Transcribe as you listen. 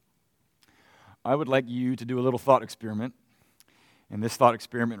I would like you to do a little thought experiment. And this thought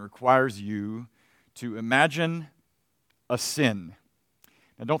experiment requires you to imagine a sin.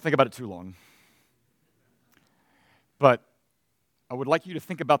 Now, don't think about it too long. But I would like you to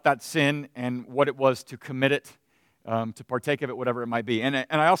think about that sin and what it was to commit it, to partake of it, whatever it might be. And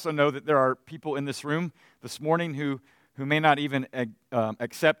I also know that there are people in this room this morning who may not even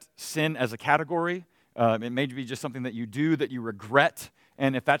accept sin as a category. It may be just something that you do that you regret.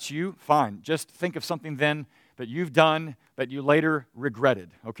 And if that's you, fine. Just think of something then that you've done that you later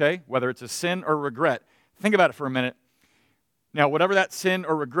regretted, okay? Whether it's a sin or regret. Think about it for a minute. Now, whatever that sin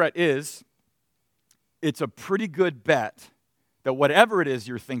or regret is, it's a pretty good bet that whatever it is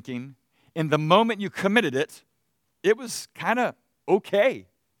you're thinking, in the moment you committed it, it was kind of okay.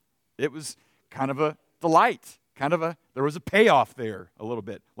 It was kind of a delight, there was a payoff there a little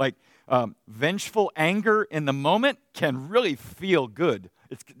bit. Like vengeful anger in the moment can really feel good.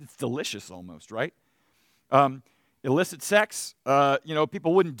 It's delicious almost, right? Illicit sex,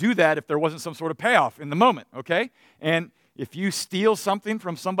 people wouldn't do that if there wasn't some sort of payoff in the moment, okay? And if you steal something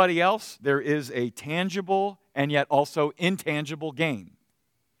from somebody else, there is a tangible and yet also intangible gain.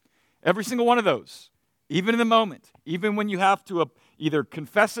 Every single one of those, even in the moment, even when you have to either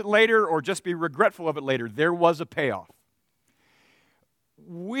confess it later or just be regretful of it later, there was a payoff.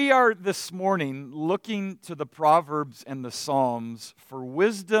 We are this morning looking to the Proverbs and the Psalms for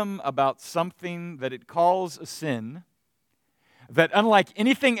wisdom about something that it calls a sin, that unlike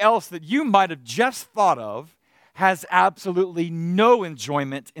anything else that you might have just thought of, has absolutely no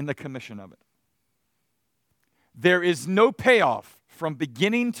enjoyment in the commission of it. There is no payoff from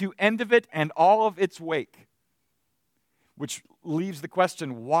beginning to end of it and all of its wake, which leaves the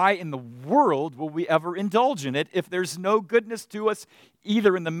question, why in the world will we ever indulge in it if there's no goodness to us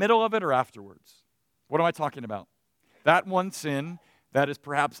either in the middle of it or afterwards? What am I talking about? That one sin that is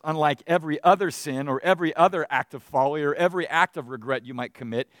perhaps unlike every other sin or every other act of folly or every act of regret you might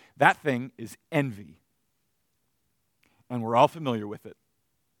commit, that thing is envy. And we're all familiar with it.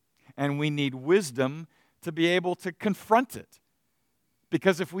 And we need wisdom to be able to confront it.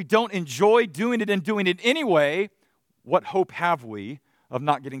 Because if we don't enjoy doing it and doing it anyway, what hope have we of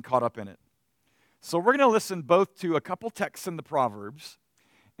not getting caught up in it? So we're going to listen both to a couple texts in the Proverbs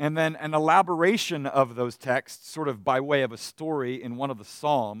and then an elaboration of those texts, sort of by way of a story in one of the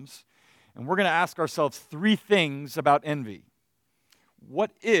Psalms. And we're going to ask ourselves three things about envy.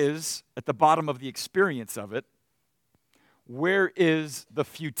 What is at the bottom of the experience of it? Where is the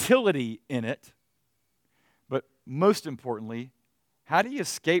futility in it? But most importantly, how do you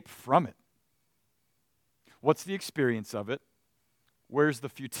escape from it? What's the experience of it? Where's the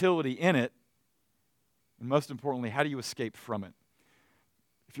futility in it? And most importantly, how do you escape from it?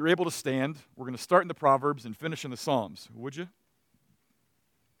 If you're able to stand, we're going to start in the Proverbs and finish in the Psalms. Would you?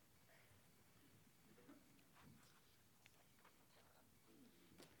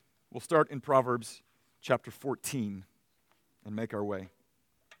 We'll start in Proverbs chapter 14 and make our way.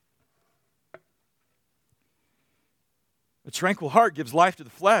 A tranquil heart gives life to the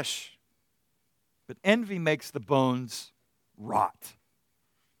flesh, but envy makes the bones rot.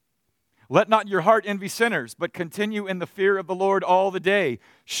 Let not your heart envy sinners, but continue in the fear of the Lord all the day.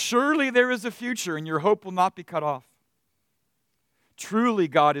 Surely there is a future, and your hope will not be cut off. Truly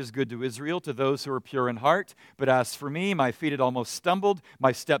God is good to Israel, to those who are pure in heart. But as for me, my feet had almost stumbled,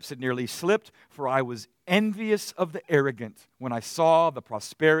 my steps had nearly slipped, for I was envious of the arrogant when I saw the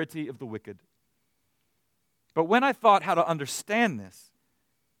prosperity of the wicked. But when I thought how to understand this,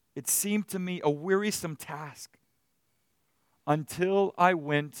 it seemed to me a wearisome task until I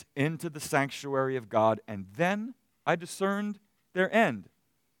went into the sanctuary of God, and then I discerned their end.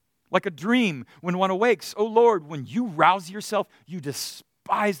 Like a dream when one awakes, O Lord, when you rouse yourself, you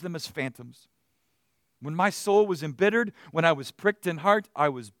despise them as phantoms. When my soul was embittered, when I was pricked in heart, I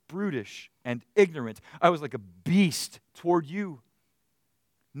was brutish and ignorant. I was like a beast toward you.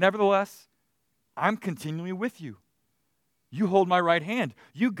 Nevertheless, I'm continually with you. You hold my right hand.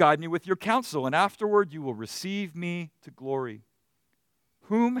 You guide me with your counsel, and afterward you will receive me to glory.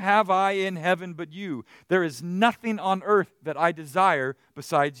 Whom have I in heaven but you? There is nothing on earth that I desire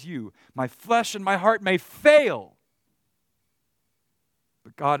besides you. My flesh and my heart may fail,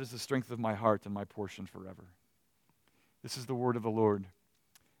 but God is the strength of my heart and my portion forever. This is the word of the Lord.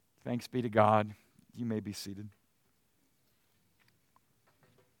 Thanks be to God. You may be seated.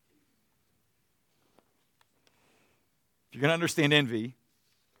 If you're going to understand envy,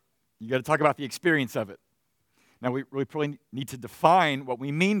 you got to talk about the experience of it. Now, we really probably need to define what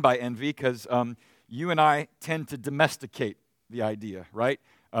we mean by envy because you and I tend to domesticate the idea, right?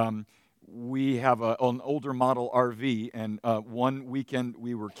 we have an older model RV, and one weekend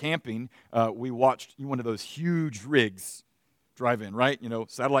we were camping. We watched one of those huge rigs drive in, right?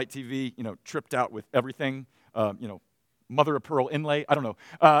 Satellite TV, tripped out with everything, mother of pearl inlay, I don't know.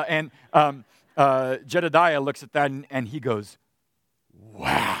 And Jedediah looks at that and he goes,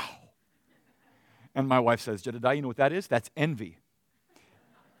 wow. And my wife says, Jedediah, you know what that is? That's envy.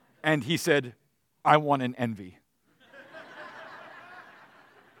 And he said, I want an envy.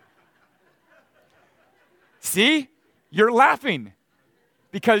 See? You're laughing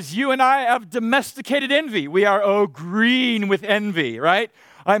because you and I have domesticated envy. We are green with envy, right?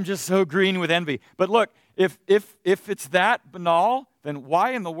 I'm just so green with envy. But look, if it's that banal, then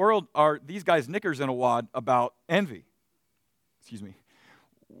why in the world are these guys knickers in a wad about envy? Excuse me.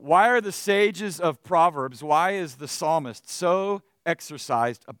 Why are the sages of Proverbs, why is the psalmist so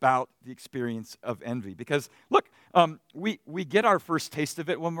exercised about the experience of envy? Because, look, we get our first taste of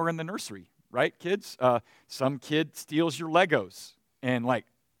it when we're in the nursery, right, kids? Some kid steals your Legos, and,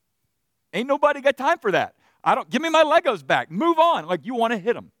 ain't nobody got time for that. Give me my Legos back. Move on. You want to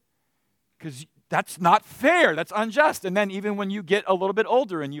hit them. Because that's not fair. That's unjust. And then even when you get a little bit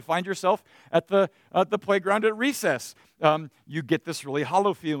older and you find yourself at the playground at recess, you get this really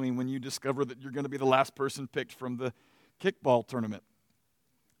hollow feeling when you discover that you're going to be the last person picked from the kickball tournament.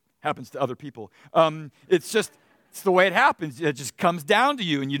 Happens to other people. It's the way it happens. It just comes down to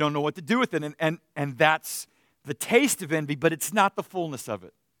you and you don't know what to do with it. And that's the taste of envy, but it's not the fullness of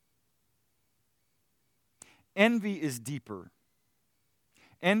it. Envy is deeper.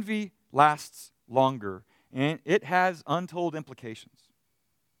 Envy lasts longer, and it has untold implications.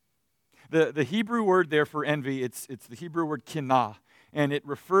 The Hebrew word there for envy, it's the Hebrew word kinah, and it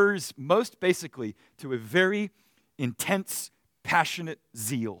refers most basically to a very intense, passionate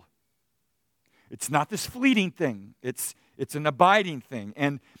zeal. It's not this fleeting thing. It's an abiding thing.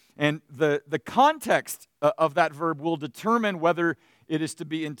 And the context of that verb will determine whether it is to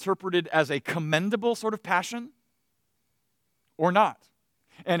be interpreted as a commendable sort of passion or not.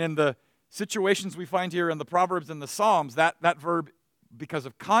 And in the situations we find here in the Proverbs and the Psalms, that verb, because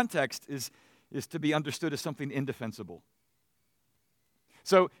of context, is to be understood as something indefensible.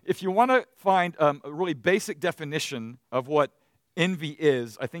 So if you want to find a really basic definition of what envy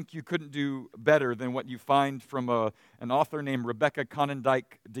is, I think you couldn't do better than what you find from an author named Rebecca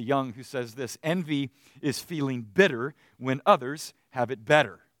Conondike de Young, who says this: envy is feeling bitter when others have it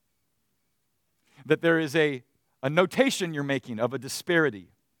better. That there is a notation you're making of a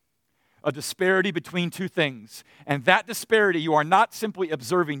disparity between two things. And that disparity, you are not simply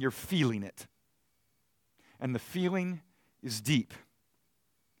observing, you're feeling it. And the feeling is deep.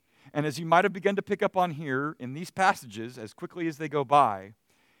 And as you might have begun to pick up on here in these passages, as quickly as they go by,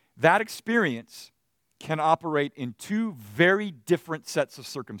 that experience can operate in two very different sets of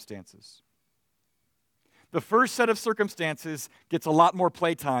circumstances. The first set of circumstances gets a lot more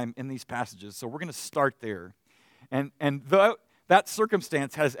playtime in these passages, so we're going to start there. And that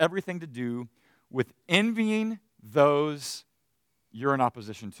circumstance has everything to do with envying those you're in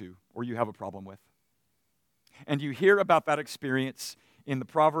opposition to or you have a problem with. And you hear about that experience in the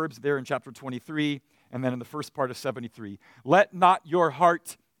Proverbs there in chapter 23 and then in the first part of 73. Let not your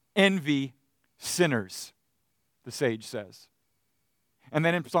heart envy sinners, the sage says. And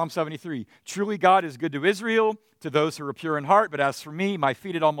then in Psalm 73, truly God is good to Israel, to those who are pure in heart, but as for me, my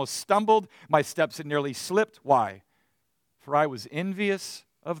feet had almost stumbled, my steps had nearly slipped. Why? For I was envious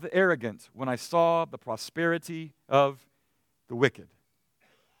of the arrogant when I saw the prosperity of the wicked.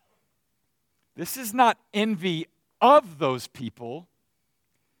 This is not envy of those people.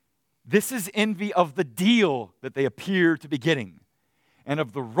 This is envy of the deal that they appear to be getting, and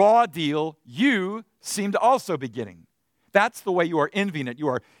of the raw deal you seem to also be getting. That's the way you are envying it. You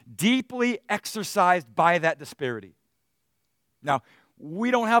are deeply exercised by that disparity. Now,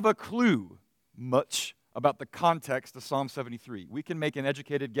 we don't have a clue much about the context of Psalm 73. We can make an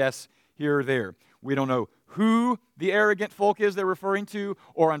educated guess here or there. We don't know who the arrogant folk is they're referring to,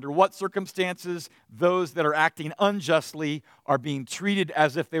 or under what circumstances those that are acting unjustly are being treated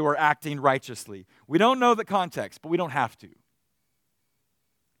as if they were acting righteously. We don't know the context, but we don't have to.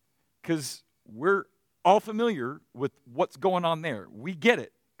 Because we're all familiar with what's going on there. We get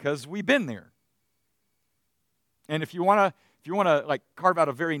it because we've been there. And if you want to carve out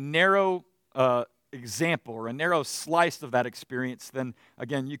a very narrow example or a narrow slice of that experience, then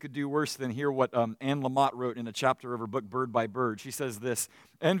again, you could do worse than hear what Anne Lamott wrote in a chapter of her book, Bird by Bird. She says this: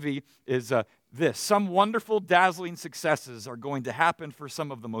 envy is this. Some wonderful, dazzling successes are going to happen for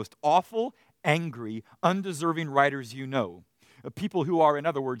some of the most awful, angry, undeserving writers you know. People who are, in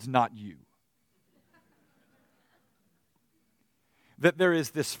other words, not you. that there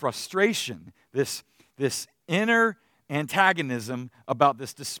is this frustration, this inner antagonism about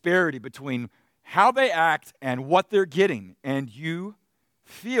this disparity between how they act and what they're getting. And you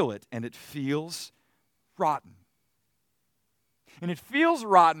feel it, and it feels rotten. And it feels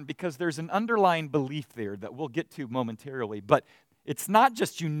rotten because there's an underlying belief there that we'll get to momentarily. But it's not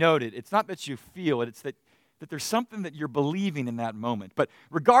just you note it. It's not that you feel it. It's that there's something that you're believing in that moment. But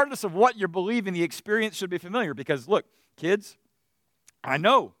regardless of what you're believing, the experience should be familiar. Because look, kids, I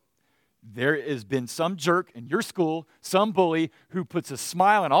know there has been some jerk in your school, some bully, who puts a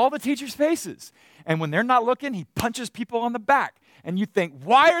smile on all the teachers' faces. And when they're not looking, he punches people on the back. And you think,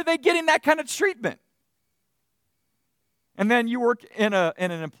 why are they getting that kind of treatment? And then you work in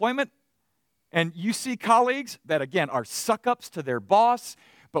an employment, and you see colleagues that, again, are suck-ups to their boss,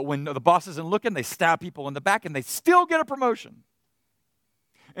 but when the boss isn't looking, they stab people in the back, and they still get a promotion.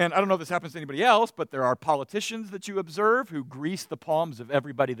 And I don't know if this happens to anybody else, but there are politicians that you observe who grease the palms of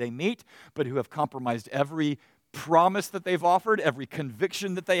everybody they meet, but who have compromised every promise that they've offered, every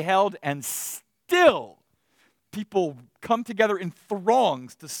conviction that they held, and still people come together in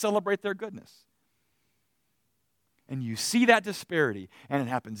throngs to celebrate their goodness. And you see that disparity, and it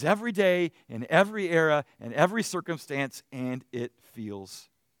happens every day, in every era, in every circumstance, and it feels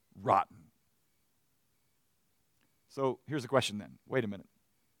rotten. So here's the question then. Wait a minute.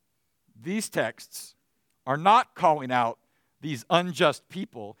 These texts are not calling out these unjust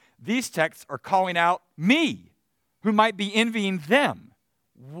people. These texts are calling out me, who might be envying them.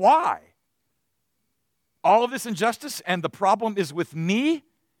 Why? All of this injustice, and the problem is with me?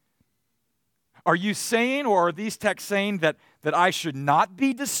 Are you saying, or are these texts saying that I should not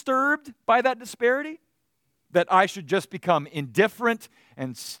be disturbed by that disparity? That I should just become indifferent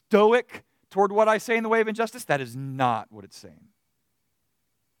and stoic toward what I say in the way of injustice? That is not what it's saying.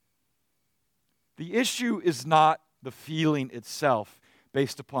 The issue is not the feeling itself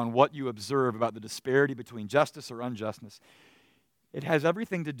based upon what you observe about the disparity between justice or unjustness. It has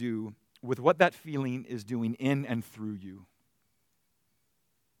everything to do with what that feeling is doing in and through you.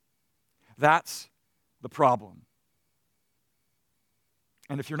 That's the problem.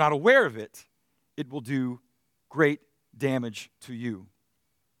 And if you're not aware of it, it will do great damage to you.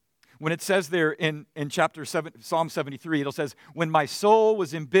 When it says there in chapter 7, Psalm 73, it says, "When my soul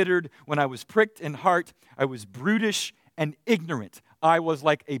was embittered, when I was pricked in heart, I was brutish and ignorant. I was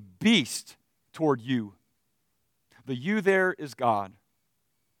like a beast toward you." The you there is God.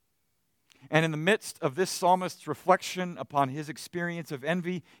 And in the midst of this psalmist's reflection upon his experience of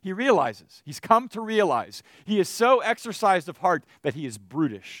envy, he realizes, he's come to realize, he is so exercised of heart that he is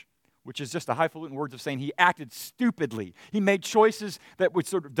brutish, which is just a highfalutin word of saying he acted stupidly. He made choices that would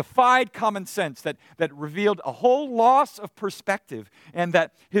sort of defied common sense, that revealed a whole loss of perspective, and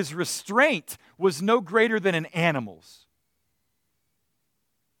that his restraint was no greater than an animal's.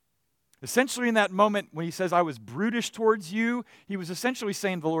 Essentially, in that moment, when he says, "I was brutish towards you," he was essentially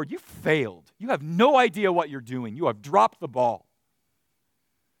saying to the Lord, "You failed. You have no idea what you're doing. You have dropped the ball."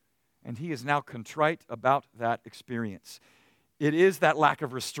 And he is now contrite about that experience. It is that lack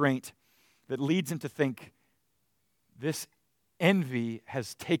of restraint that leads him to think, this envy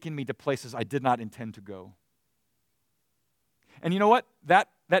has taken me to places I did not intend to go. And you know what? That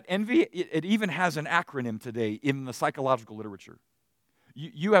envy, it even has an acronym today in the psychological literature.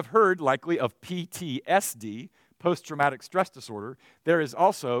 You have heard, likely, of PTSD, post-traumatic stress disorder. There is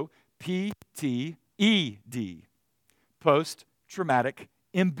also PTED, post-traumatic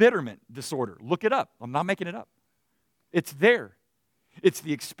embitterment disorder. Look it up. I'm not making it up. It's there. It's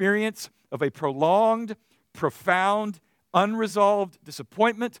the experience of a prolonged, profound, unresolved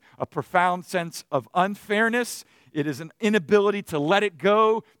disappointment, a profound sense of unfairness. It is an inability to let it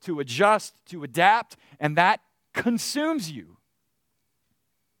go, to adjust, to adapt, and that consumes you.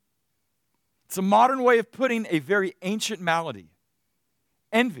 It's a modern way of putting a very ancient malady.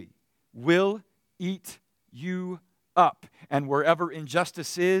 Envy will eat you up. And wherever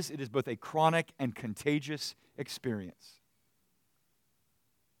injustice is, it is both a chronic and contagious experience.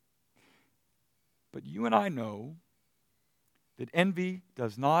 But you and I know that envy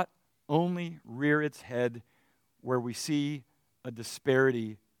does not only rear its head where we see a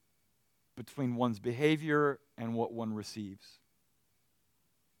disparity between one's behavior and what one receives.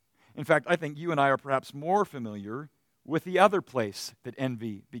 In fact, I think you and I are perhaps more familiar with the other place that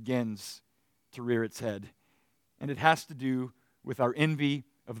envy begins to rear its head, and it has to do with our envy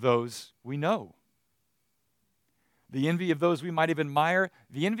of those we know. The envy of those we might even admire,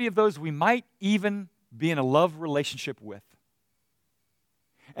 the envy of those we might even be in a love relationship with.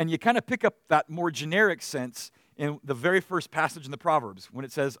 And you kind of pick up that more generic sense in the very first passage in the Proverbs when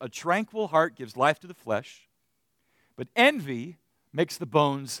it says, "A tranquil heart gives life to the flesh, but envy makes the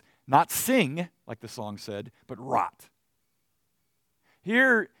bones not sing, like the song said, but rot.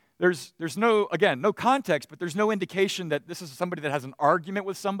 Here, there's no context, but there's no indication that this is somebody that has an argument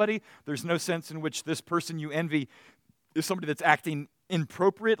with somebody. There's no sense in which this person you envy is somebody that's acting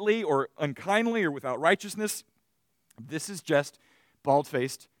inappropriately or unkindly or without righteousness. This is just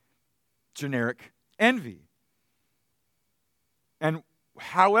bald-faced, generic envy. And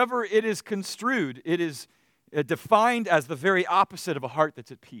however it is construed, it is defined as the very opposite of a heart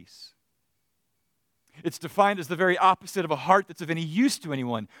that's at peace. It's defined as the very opposite of a heart that's of any use to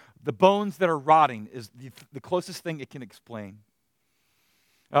anyone. The bones that are rotting is the closest thing it can explain.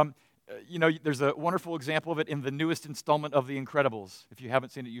 There's a wonderful example of it in the newest installment of The Incredibles. If you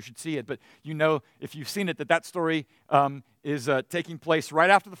haven't seen it, you should see it. But if you've seen it, that story is taking place right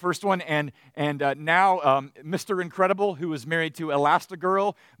after the first one. And now Mr. Incredible, who is married to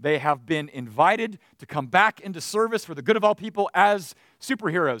Elastigirl, they have been invited to come back into service for the good of all people as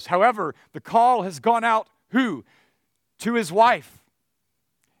superheroes. However, the call has gone out, who? To his wife.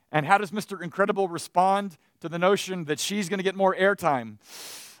 And how does Mr. Incredible respond to the notion that she's going to get more airtime?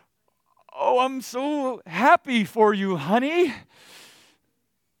 Oh, I'm so happy for you, honey.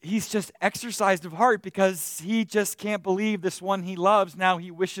 He's just exercised of heart because he just can't believe this one he loves. Now he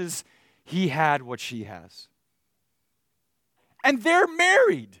wishes he had what she has. And they're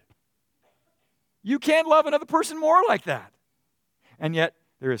married. You can't love another person more like that. And yet,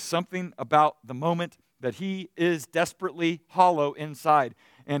 there is something about the moment that he is desperately hollow inside.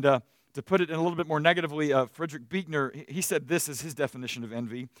 And to put it in a little bit more negatively, Frederick Buechner, he said this is his definition of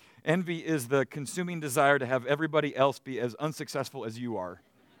envy. Envy is the consuming desire to have everybody else be as unsuccessful as you are.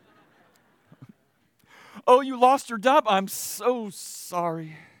 Oh, you lost your job? I'm so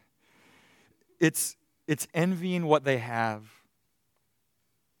sorry. It's envying what they have.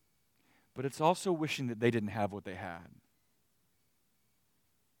 But it's also wishing that they didn't have what they had.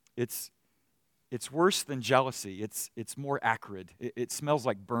 It's worse than jealousy. It's more acrid. It smells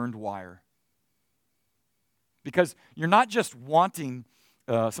like burned wire. Because you're not just wanting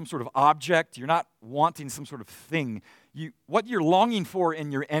some sort of object. You're not wanting some sort of thing. What you're longing for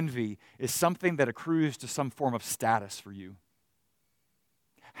in your envy is something that accrues to some form of status for you.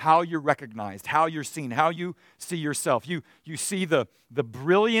 How you're recognized, how you're seen, how you see yourself. You see the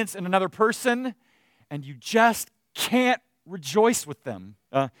brilliance in another person, and you just can't rejoice with them.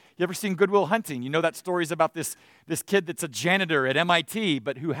 You ever seen Good Will Hunting? You know that story is about this kid that's a janitor at MIT,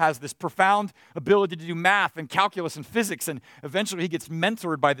 but who has this profound ability to do math and calculus and physics, and eventually he gets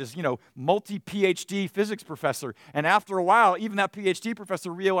mentored by this, multi-PhD physics professor. And after a while, even that PhD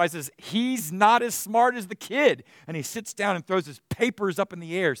professor realizes he's not as smart as the kid, and he sits down and throws his papers up in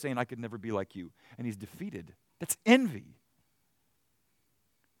the air saying, "I could never be like you." And he's defeated. That's envy.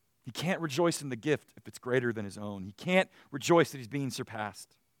 He can't rejoice in the gift if it's greater than his own. He can't rejoice that he's being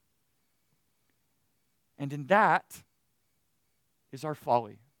surpassed. And in that is our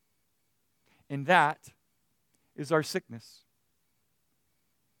folly. In that is our sickness.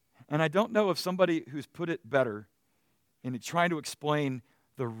 And I don't know of somebody who's put it better in trying to explain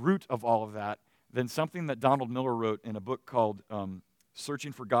the root of all of that than something that Donald Miller wrote in a book called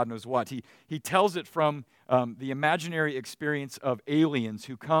Searching for God Knows What. He tells it from the imaginary experience of aliens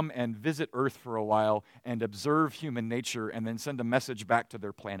who come and visit Earth for a while and observe human nature and then send a message back to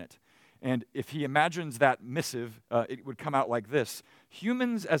their planet. And if he imagines that missive, it would come out like this.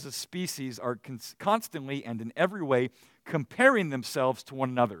 Humans as a species are constantly and in every way comparing themselves to one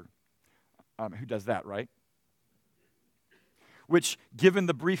another. Who does that, right? Which, given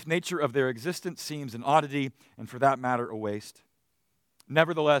the brief nature of their existence, seems an oddity and, for that matter, a waste.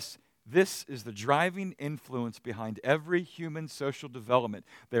 Nevertheless, this is the driving influence behind every human social development,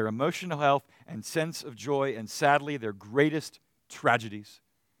 their emotional health and sense of joy, and sadly, their greatest tragedies.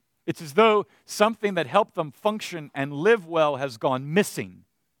 It's as though something that helped them function and live well has gone missing,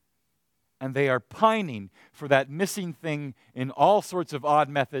 and they are pining for that missing thing in all sorts of odd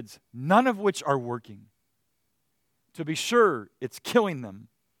methods, none of which are working. To be sure, it's killing them,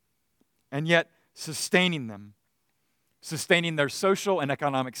 and yet sustaining them. Sustaining their social and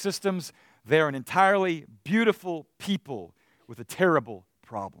economic systems. They're an entirely beautiful people with a terrible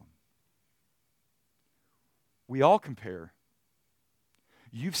problem. We all compare.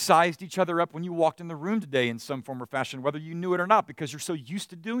 You've sized each other up when you walked in the room today in some form or fashion, whether you knew it or not, because you're so used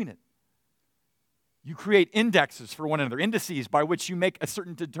to doing it. You create indexes for one another, indices by which you make a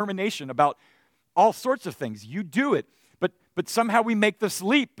certain determination about all sorts of things. You do it. But somehow we make this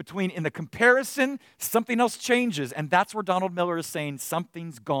leap between, in the comparison, something else changes. And that's where Donald Miller is saying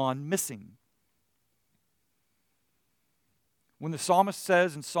something's gone missing. When the psalmist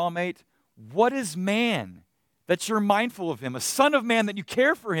says in Psalm 8, "What is man that you're mindful of him, a son of man that you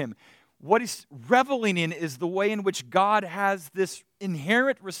care for him. What he's reveling in is the way in which God has this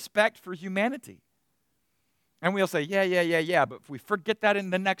inherent respect for humanity. And we'll say, yeah, but if we forget that in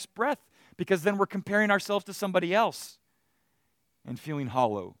the next breath, because then we're comparing ourselves to somebody else and feeling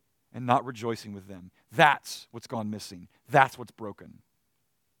hollow and not rejoicing with them. That's what's gone missing. That's what's broken.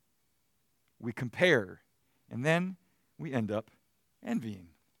 We compare, and then we end up envying.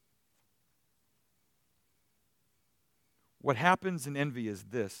 What happens in envy is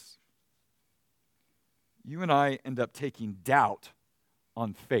this. You and I end up taking doubt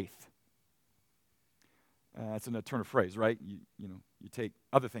on faith. That's an turn of phrase, right? You take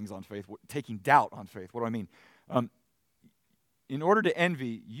other things on faith. Taking doubt on faith. What do I mean? In order to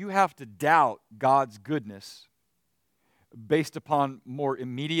envy, you have to doubt God's goodness based upon more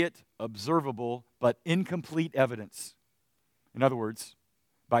immediate, observable, but incomplete evidence. In other words,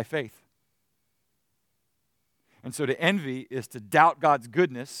 by faith. And so to envy is to doubt God's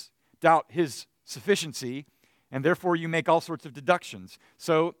goodness, doubt his sufficiency, and therefore you make all sorts of deductions.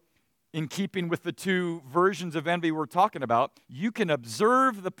 So in keeping with the two versions of envy we're talking about, you can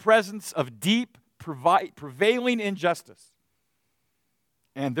observe the presence of deep, prevailing injustice.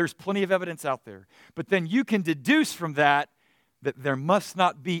 And there's plenty of evidence out there. But then you can deduce from that there must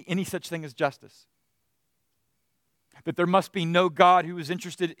not be any such thing as justice. That there must be no God who is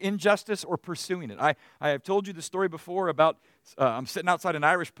interested in justice or pursuing it. I have told you the story before about I'm sitting outside an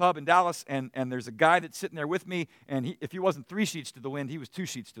Irish pub in Dallas, and there's a guy that's sitting there with me, and if he wasn't 3 sheets to the wind, he was 2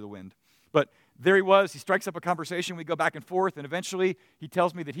 sheets to the wind. But there he was. He strikes up a conversation. We go back and forth, and eventually he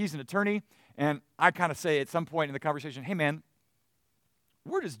tells me that he's an attorney, and I kind of say at some point in the conversation, hey, man,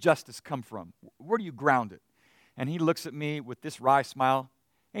 where does justice come from? Where do you ground it? And he looks at me with this wry smile.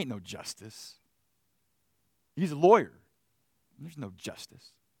 Ain't no justice. He's a lawyer. There's no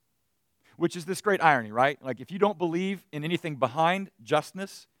justice. Which is this great irony, right? Like if you don't believe in anything behind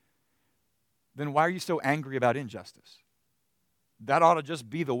justness, then why are you so angry about injustice? That ought to just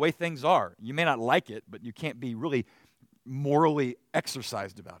be the way things are. You may not like it, but you can't be really morally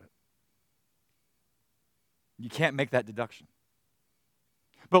exercised about it. You can't make that deduction.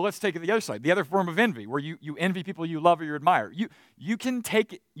 But let's take it to the other side, the other form of envy, where you envy people you love or you admire. You can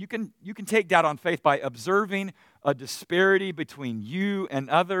take doubt on faith by observing a disparity between you and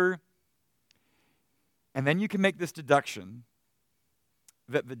other, and then you can make this deduction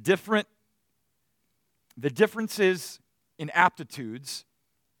that the differences in aptitudes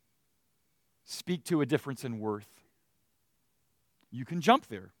speak to a difference in worth. You can jump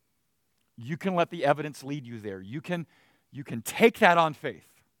there. You can let the evidence lead you there. You can take that on faith.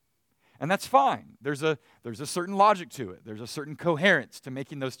 And that's fine. There's a certain logic to it. There's a certain coherence to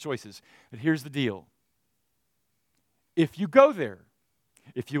making those choices. But here's the deal. If you go there,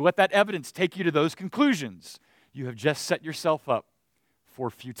 if you let that evidence take you to those conclusions, you have just set yourself up for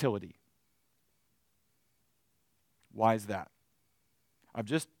futility. Why is that? I've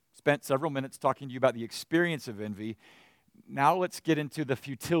just spent several minutes talking to you about the experience of envy. Now let's get into the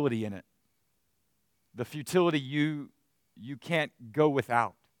futility in it. The futility you can't go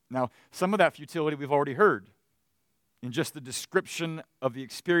without. Now, some of that futility we've already heard in just the description of the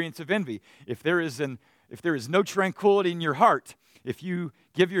experience of envy. If there is no tranquility in your heart, if you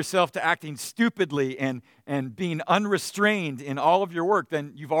give yourself to acting stupidly and being unrestrained in all of your work,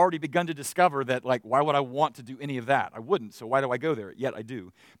 then you've already begun to discover that, like, why would I want to do any of that? I wouldn't, so why do I go there? Yet I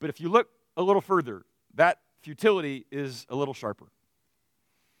do. But if you look a little further, that futility is a little sharper.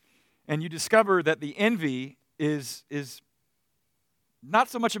 And you discover that the envy is not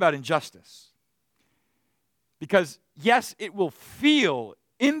so much about injustice. Because, yes, it will feel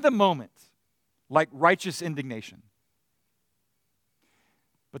in the moment like righteous indignation.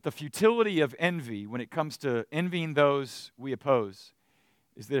 But the futility of envy, when it comes to envying those we oppose,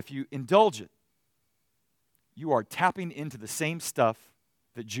 is that if you indulge it, you are tapping into the same stuff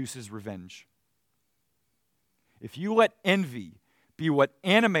that juices revenge. If you let envy be what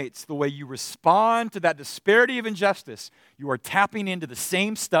animates the way you respond to that disparity of injustice, you are tapping into the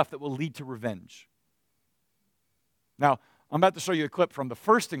same stuff that will lead to revenge. Now, I'm about to show you a clip from the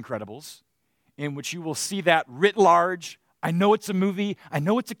first Incredibles in which you will see that writ large. I know it's a movie, I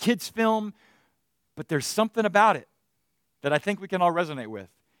know it's a kid's film, but there's something about it that I think we can all resonate with.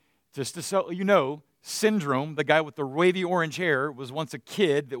 Just to so you know, Syndrome, the guy with the wavy orange hair, was once a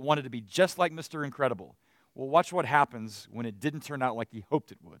kid that wanted to be just like Mr. Incredible. Well, watch what happens when it didn't turn out like he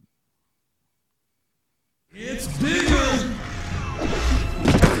hoped it would. It's bigger!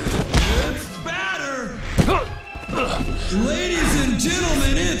 It's badder! Ladies and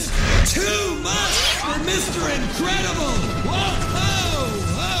gentlemen, it's too much for Mr. Incredible! Whoa, ho,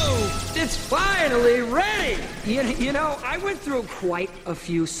 ho! This It's finally ready! You know, I went through quite a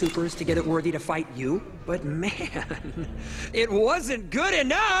few supers to get it worthy to fight you, but man, it wasn't good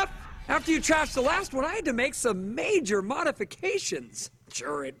enough! After you trashed the last one, I had to make some major modifications.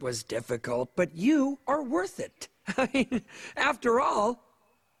 Sure, it was difficult, but you are worth it. I mean, after all,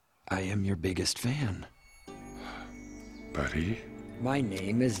 I am your biggest fan. Buddy? My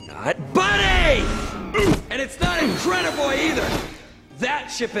name is not Buddy! And it's not Incrediboy either! That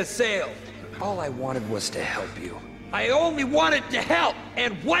ship has sailed. All I wanted was to help you. I only wanted to help!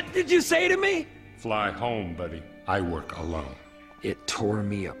 And what did you say to me? Fly home, buddy. I work alone. It tore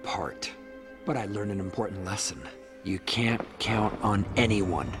me apart. But I learned an important lesson. You can't count on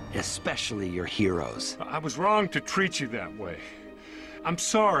anyone, especially your heroes. I was wrong to treat you that way. I'm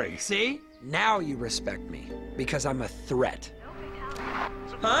sorry. See? Now you respect me, because I'm a threat.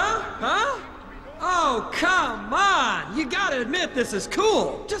 Huh? Oh, come on! You gotta admit this is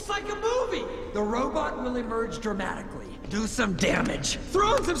cool! Just like a movie! The robot will emerge dramatically, do some damage,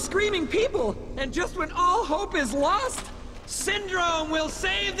 throw in some screaming people, and just when all hope is lost, Syndrome will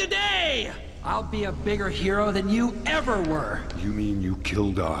save the day! I'll be a bigger hero than you ever were. You mean you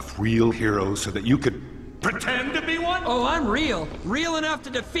killed off real heroes so that you could pretend to be one? Oh, I'm real. Real enough to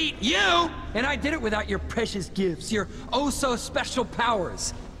defeat you! And I did it without your precious gifts, your oh-so-special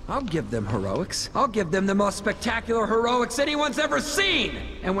powers. I'll give them heroics. I'll give them the most spectacular heroics anyone's ever seen!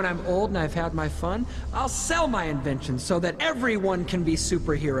 And when I'm old and I've had my fun, I'll sell my inventions so that everyone can be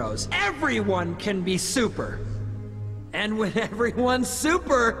superheroes. Everyone can be super! And when everyone's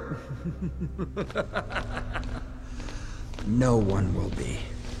super... no one will be.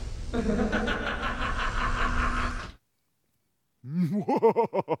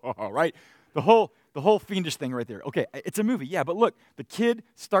 All right, the whole fiendish thing right there. Okay, it's a movie, yeah, but look, the kid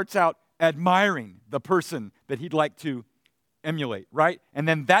starts out admiring the person that he'd like to emulate, right? And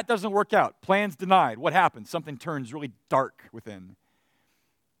then that doesn't work out. Plans denied. What happens? Something turns really dark within.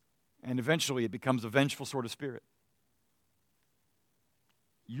 And eventually it becomes a vengeful sort of spirit.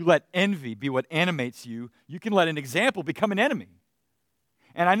 You let envy be what animates you. You can let an example become an enemy.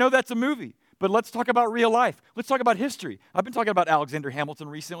 And I know that's a movie, but let's talk about real life. Let's talk about history. I've been talking about Alexander Hamilton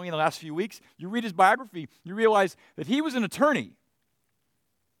recently in the last few weeks. You read his biography, you realize that he was an attorney.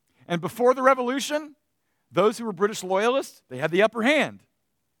 And before the Revolution, those who were British loyalists, they had the upper hand.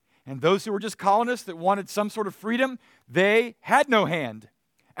 And those who were just colonists that wanted some sort of freedom, they had no hand.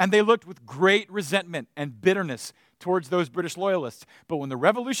 And they looked with great resentment and bitterness towards those British loyalists. But when the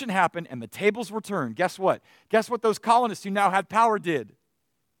Revolution happened and the tables were turned, guess what? Guess what those colonists who now had power did?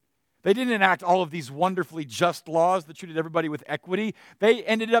 They didn't enact all of these wonderfully just laws that treated everybody with equity. They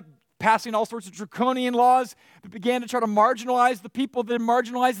ended up passing all sorts of draconian laws that began to try to marginalize the people that had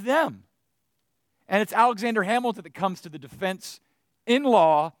marginalized them. And it's Alexander Hamilton that comes to the defense in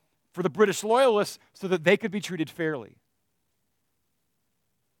law for the British loyalists so that they could be treated fairly.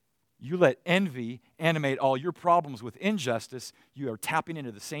 You let envy animate all your problems with injustice, you are tapping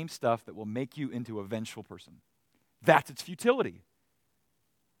into the same stuff that will make you into a vengeful person. That's its futility.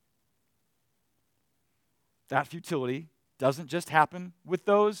 That futility doesn't just happen with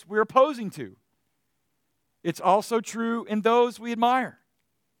those we're opposing to. It's also true in those we admire.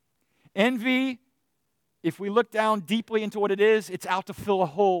 Envy, if we look down deeply into what it is, it's out to fill a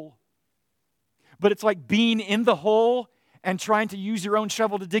hole. But it's like being in the hole and trying to use your own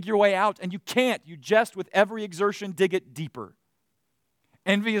shovel to dig your way out, and you can't. You just, with every exertion, dig it deeper.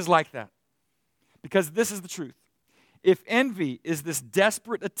 Envy is like that. Because this is the truth. If envy is this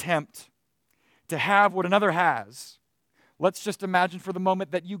desperate attempt to have what another has, let's just imagine for the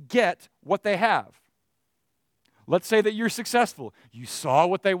moment that you get what they have. Let's say that you're successful. You saw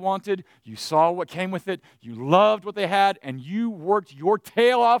what they wanted. You saw what came with it. You loved what they had, and you worked your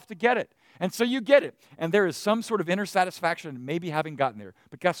tail off to get it. And so you get it. And there is some sort of inner satisfaction in maybe having gotten there.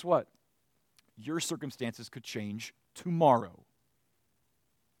 But guess what? Your circumstances could change tomorrow.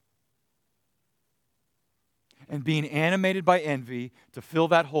 And being animated by envy to fill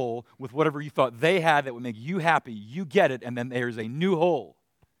that hole with whatever you thought they had that would make you happy, you get it, and then there's a new hole.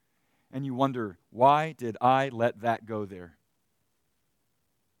 And you wonder, why did I let that go there?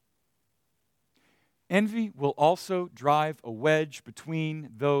 Envy will also drive a wedge between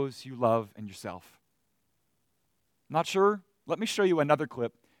those you love and yourself. Not sure? Let me show you another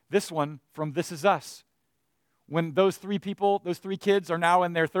clip. This one from This Is Us. When those three kids are now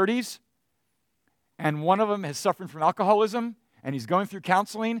in their 30s, and one of them is suffering from alcoholism, and he's going through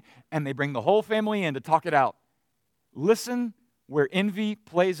counseling, and they bring the whole family in to talk it out. Listen where envy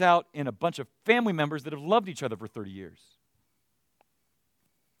plays out in a bunch of family members that have loved each other for 30 years.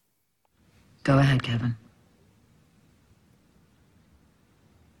 Go ahead, Kevin.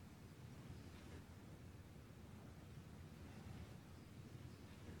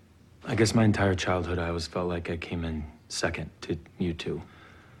 guess my entire childhood, I always felt like I came in second to you two,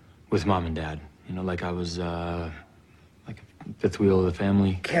 with Mom and Dad. You know, like I was, like a fifth wheel of the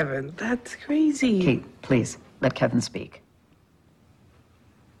family. Kevin, that's crazy. Kate, please, let Kevin speak.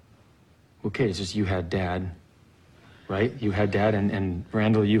 Okay, it's just you had Dad, right? You had Dad, and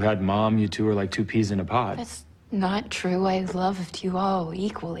Randall, you had Mom. You two were like two peas in a pod. That's not true. I loved you all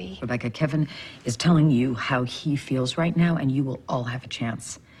equally. Rebecca, Kevin is telling you how he feels right now, and you will all have a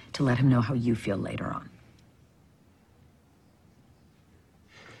chance to let him know how you feel later on.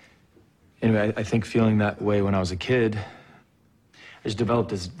 Anyway, I think feeling that way when I was a kid, I just developed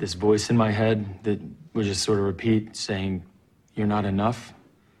this voice in my head that would just sort of repeat saying, "You're not enough."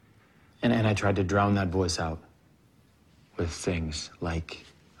 And I tried to drown that voice out with things like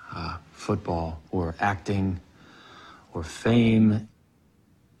football or acting or fame.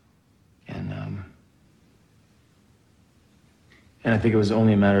 And I think it was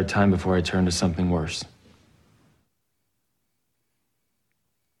only a matter of time before I turned to something worse.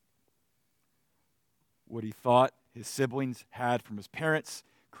 What he thought his siblings had from his parents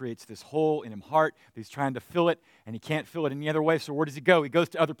creates this hole in his heart. He's trying to fill it, and he can't fill it any other way. So where does he go? He goes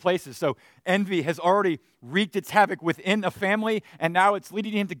to other places. So envy has already wreaked its havoc within a family, and now it's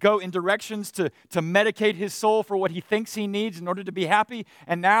leading him to go in directions to medicate his soul for what he thinks he needs in order to be happy.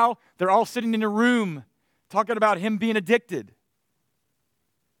 And now they're all sitting in a room talking about him being addicted.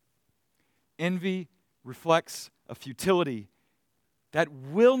 Envy reflects a futility that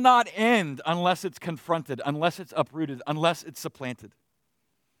will not end unless it's confronted, unless it's uprooted, unless it's supplanted.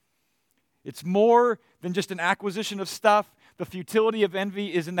 It's more than just an acquisition of stuff. The futility of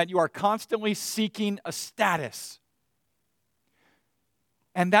envy is in that you are constantly seeking a status.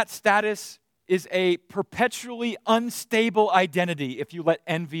 And that status is a perpetually unstable identity if you let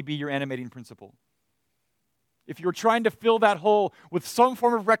envy be your animating principle. If you're trying to fill that hole with some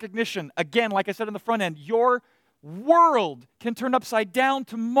form of recognition, again, like I said in the front end, your world can turn upside down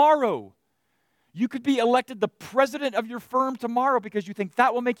tomorrow. You could be elected the president of your firm tomorrow because you think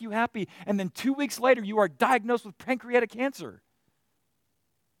that will make you happy, and then 2 weeks later you are diagnosed with pancreatic cancer.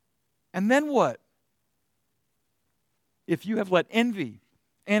 And then what? If you have let envy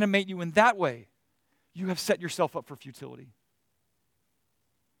animate you in that way, you have set yourself up for futility.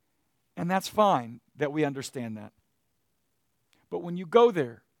 And that's fine that we understand that. But when you go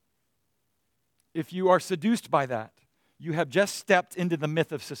there, if you are seduced by that, you have just stepped into the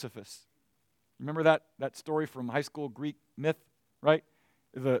myth of Sisyphus. Remember that story from high school Greek myth, right?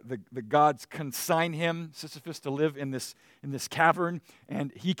 The gods consign him, Sisyphus, to live in this cavern,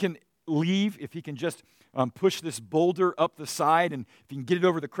 and he can leave if he can just push this boulder up the side, and if he can get it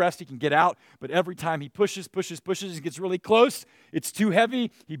over the crest, he can get out. But every time he pushes, he gets really close. It's too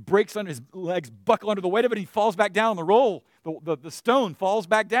heavy. He breaks under, his legs buckle under the weight of it. He falls back down. The roll, the stone falls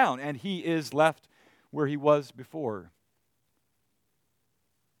back down, and he is left where he was before.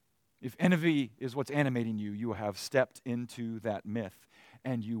 If envy is what's animating you, you have stepped into that myth,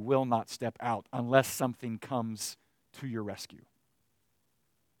 and you will not step out unless something comes to your rescue.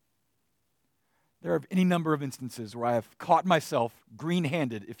 There are any number of instances where I have caught myself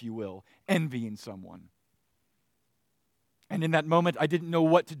green-handed, if you will, envying someone. And in that moment, I didn't know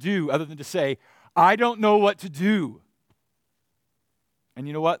what to do other than to say, I don't know what to do. And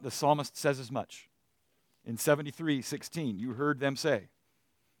you know what? The psalmist says as much. In 73:16, you heard them say,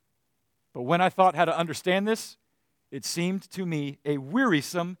 "But when I thought how to understand this, it seemed to me a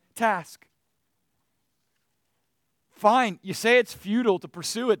wearisome task." Fine, you say it's futile to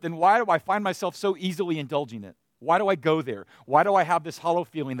pursue it, then why do I find myself so easily indulging it? Why do I go there? Why do I have this hollow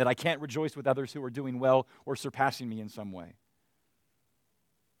feeling that I can't rejoice with others who are doing well or surpassing me in some way?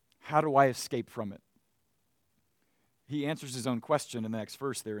 How do I escape from it? He answers his own question in the next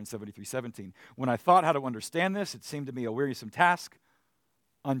verse there in 73:17. When I thought how to understand this, it seemed to me a wearisome task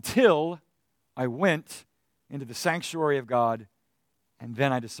until I went into the sanctuary of God, and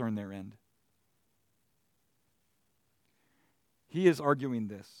then I discerned their end. He is arguing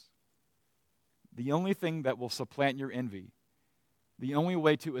this. The only thing that will supplant your envy, the only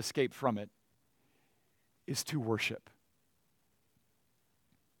way to escape from it, is to worship.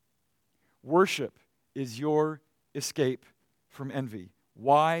 Worship is your escape from envy.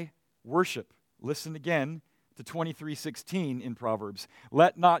 Why worship? Listen again to 23:16 in Proverbs.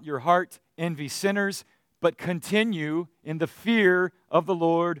 Let not your heart envy sinners, but continue in the fear of the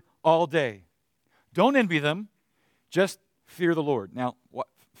Lord all day. Don't envy them, just fear the Lord. Now, what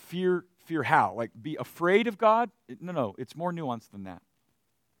fear how? Like be afraid of God? No, it's more nuanced than that.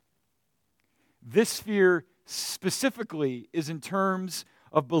 This fear specifically is in terms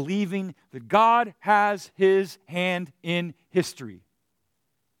of believing that God has his hand in history.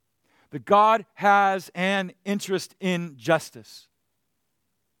 that God has an interest in justice.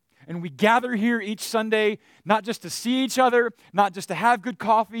 And we gather here each Sunday not just to see each other, not just to have good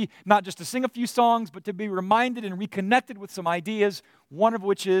coffee, not just to sing a few songs, but to be reminded and reconnected with some ideas, one of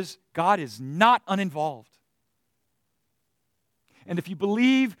which is God is not uninvolved. And if you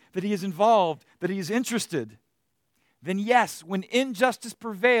believe that He is involved, that He is interested, then yes, when injustice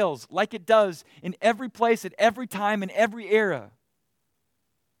prevails, like it does in every place, at every time, in every era,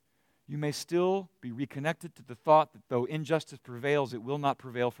 you may still be reconnected to the thought that though injustice prevails, it will not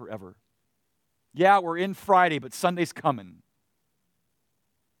prevail forever. Yeah, we're in Friday, but Sunday's coming.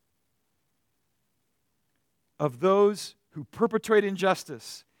 Of those who perpetrate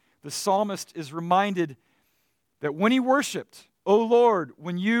injustice, the psalmist is reminded that when he worshiped, O Lord,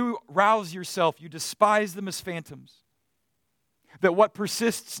 when you rouse yourself, you despise them as phantoms. That what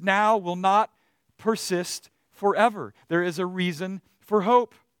persists now will not persist forever. There is a reason for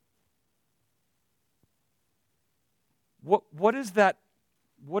hope. What is that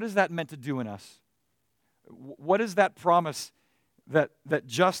meant to do in us? What is that promise that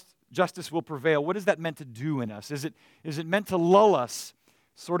justice will prevail? What is that meant to do in us? Is it meant to lull us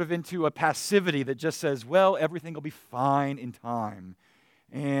sort of into a passivity that just says, well, everything will be fine in time,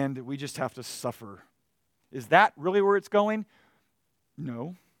 and we just have to suffer? Is that really where it's going?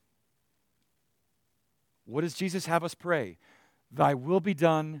 No. What does Jesus have us pray? Thy will be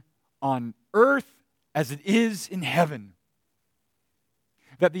done on earth as it is in heaven.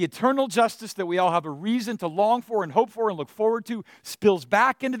 That the eternal justice that we all have a reason to long for and hope for and look forward to spills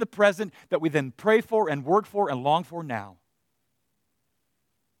back into the present that we then pray for and work for and long for now.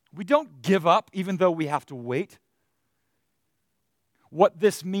 We don't give up even though we have to wait. What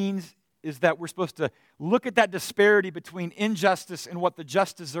this means is that we're supposed to look at that disparity between injustice and what the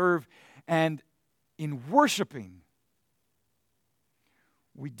just deserve, and in worshiping,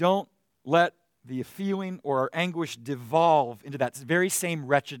 we don't let the feeling or our anguish devolve into that very same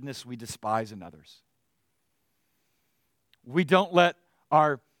wretchedness we despise in others. We don't let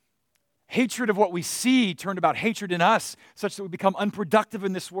our hatred of what we see turn about hatred in us, such that we become unproductive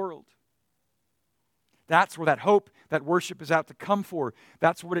in this world. That's where that hope, that worship is out to come for.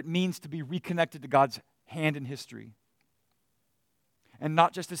 That's what it means to be reconnected to God's hand in history. And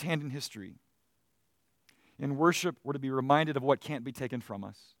not just His hand in history. In worship, we're to be reminded of what can't be taken from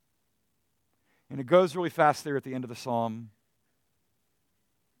us. And it goes really fast there at the end of the psalm.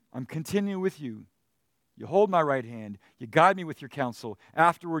 I'm continuing with you. You hold my right hand. You guide me with your counsel.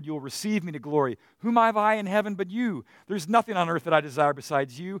 Afterward, you'll receive me to glory. Whom have I in heaven but you? There's nothing on earth that I desire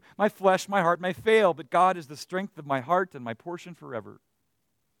besides you. My flesh, my heart may fail, but God is the strength of my heart and my portion forever.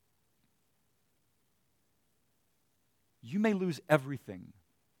 You may lose everything.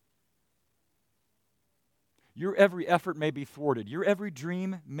 Your every effort may be thwarted. Your every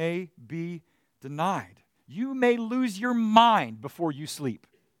dream may be denied. You may lose your mind before you sleep.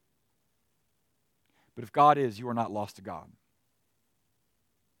 But if God is, you are not lost to God.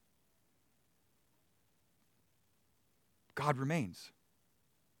 God remains.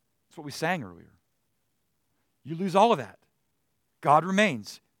 That's what we sang earlier. You lose all of that. God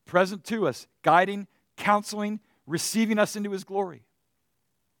remains, present to us, guiding, counseling, receiving us into His glory.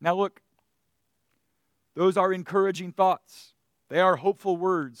 Now look, those are encouraging thoughts. They are hopeful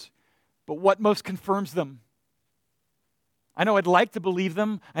words. But what most confirms them? I know I'd like to believe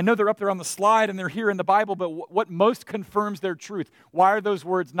them. I know they're up there on the slide and they're here in the Bible, but what most confirms their truth? Why are those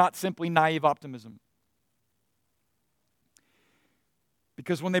words not simply naive optimism?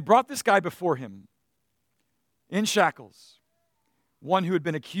 Because when they brought this guy before Him in shackles, one who had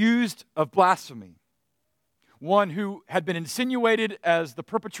been accused of blasphemy, one who had been insinuated as the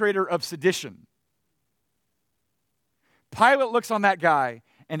perpetrator of sedition, Pilate looks on that guy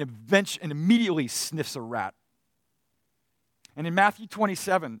and immediately sniffs a rat. And in Matthew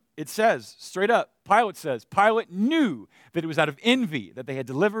 27, it says, straight up, Pilate says, Pilate knew that it was out of envy that they had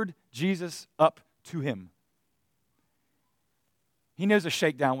delivered Jesus up to him. He knows a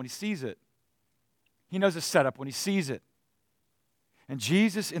shakedown when he sees it. He knows a setup when he sees it. And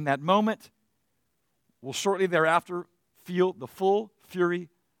Jesus, in that moment, will shortly thereafter feel the full fury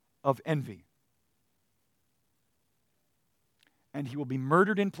of envy. And he will be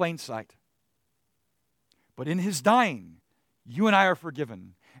murdered in plain sight. But in his dying, you and I are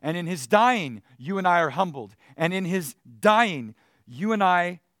forgiven. And in his dying, you and I are humbled. And in his dying, you and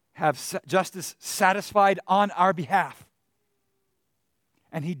I have justice satisfied on our behalf.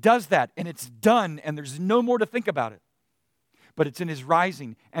 And he does that, and it's done, and there's no more to think about it. But it's in his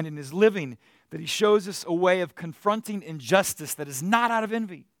rising and in his living that he shows us a way of confronting injustice that is not out of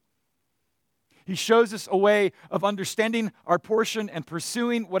envy. He shows us a way of understanding our portion and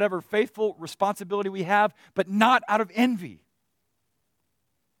pursuing whatever faithful responsibility we have, but not out of envy.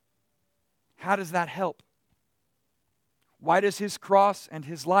 How does that help? Why does his cross and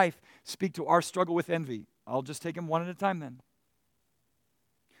his life speak to our struggle with envy? I'll just take them one at a time then.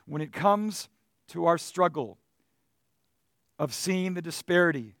 When it comes to our struggle of seeing the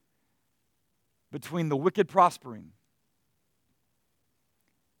disparity between the wicked prospering,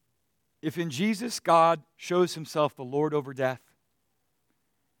 if in Jesus God shows himself the Lord over death,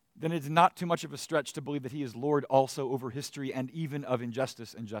 then it's not too much of a stretch to believe that he is Lord also over history and even of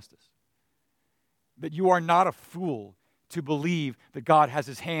injustice and justice. That you are not a fool to believe that God has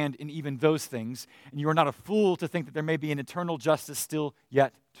his hand in even those things, and you are not a fool to think that there may be an eternal justice still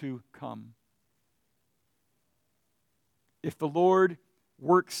yet to come. If the Lord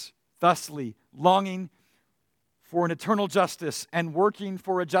works thusly, longing for an eternal justice and working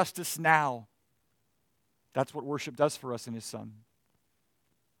for a justice now, that's what worship does for us in his Son.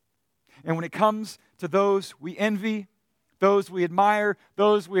 And when it comes to those we envy, those we admire,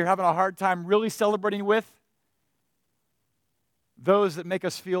 those we're having a hard time really celebrating with, those that make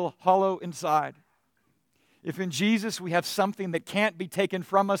us feel hollow inside, if in Jesus we have something that can't be taken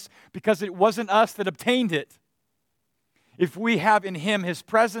from us because it wasn't us that obtained it, if we have in him his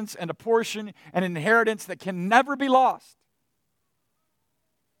presence and a portion and an inheritance that can never be lost,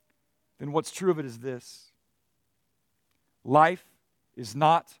 then what's true of it is this: life is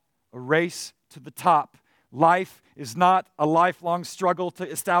not a race to the top. Life is not a lifelong struggle to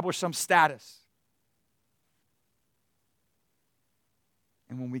establish some status.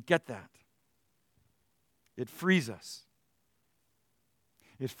 And when we get that, it frees us.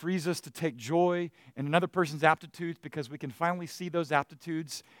 It frees us to take joy in another person's aptitudes because we can finally see those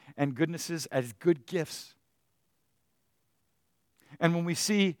aptitudes and goodnesses as good gifts. And when we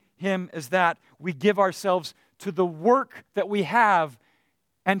see him as that, we give ourselves to the work that we have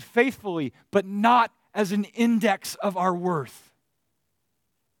and faithfully, but not as an index of our worth.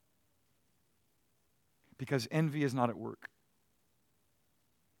 Because envy is not at work.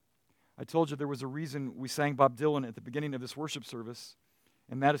 I told you there was a reason we sang Bob Dylan at the beginning of this worship service,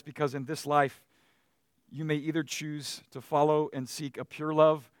 and that is because in this life, you may either choose to follow and seek a pure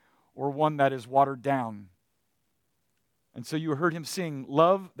love or one that is watered down. And so you heard him sing,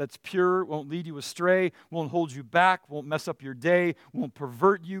 love that's pure won't lead you astray, won't hold you back, won't mess up your day, won't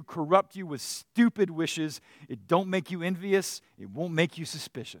pervert you, corrupt you with stupid wishes. It don't make you envious. It won't make you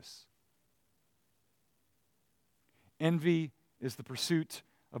suspicious. Envy is the pursuit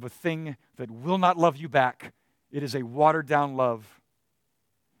of a thing that will not love you back. It is a watered down love.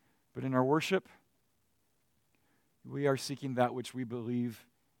 But in our worship, we are seeking that which we believe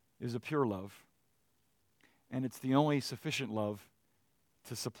is a pure love. And it's the only sufficient love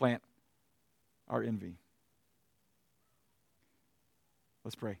to supplant our envy.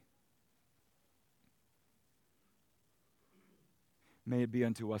 Let's pray. May it be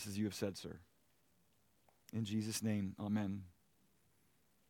unto us as you have said, sir. In Jesus' name, amen.